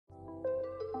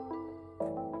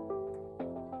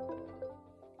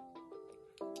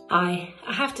I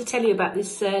have to tell you about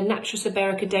this Natura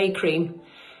Siberica day cream.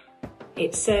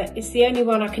 It's the only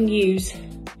one I can use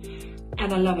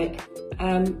and I love it.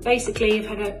 Basically,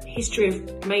 I've had a history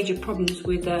of major problems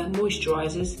with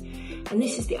moisturisers, and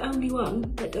this is the only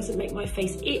one that doesn't make my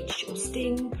face itch or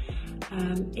sting.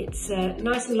 It's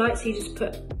nice and light, so you just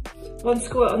put 1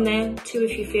 squirt on there, 2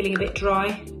 if you're feeling a bit dry,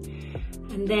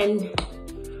 and then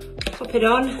pop it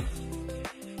on.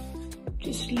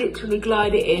 Just literally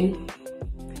glide it in,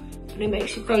 and it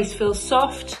makes your face feel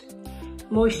soft,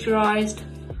 moisturised,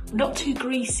 not too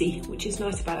greasy, which is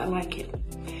nice about it, I like it.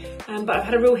 But I've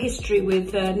had a real history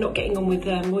with not getting on with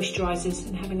moisturisers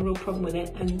and having a real problem with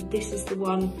it, and this is the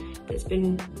one that's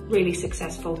been really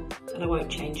successful, and I won't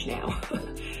change now.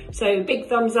 So big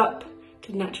thumbs up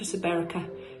to Natura Siberica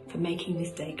for making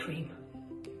this day cream.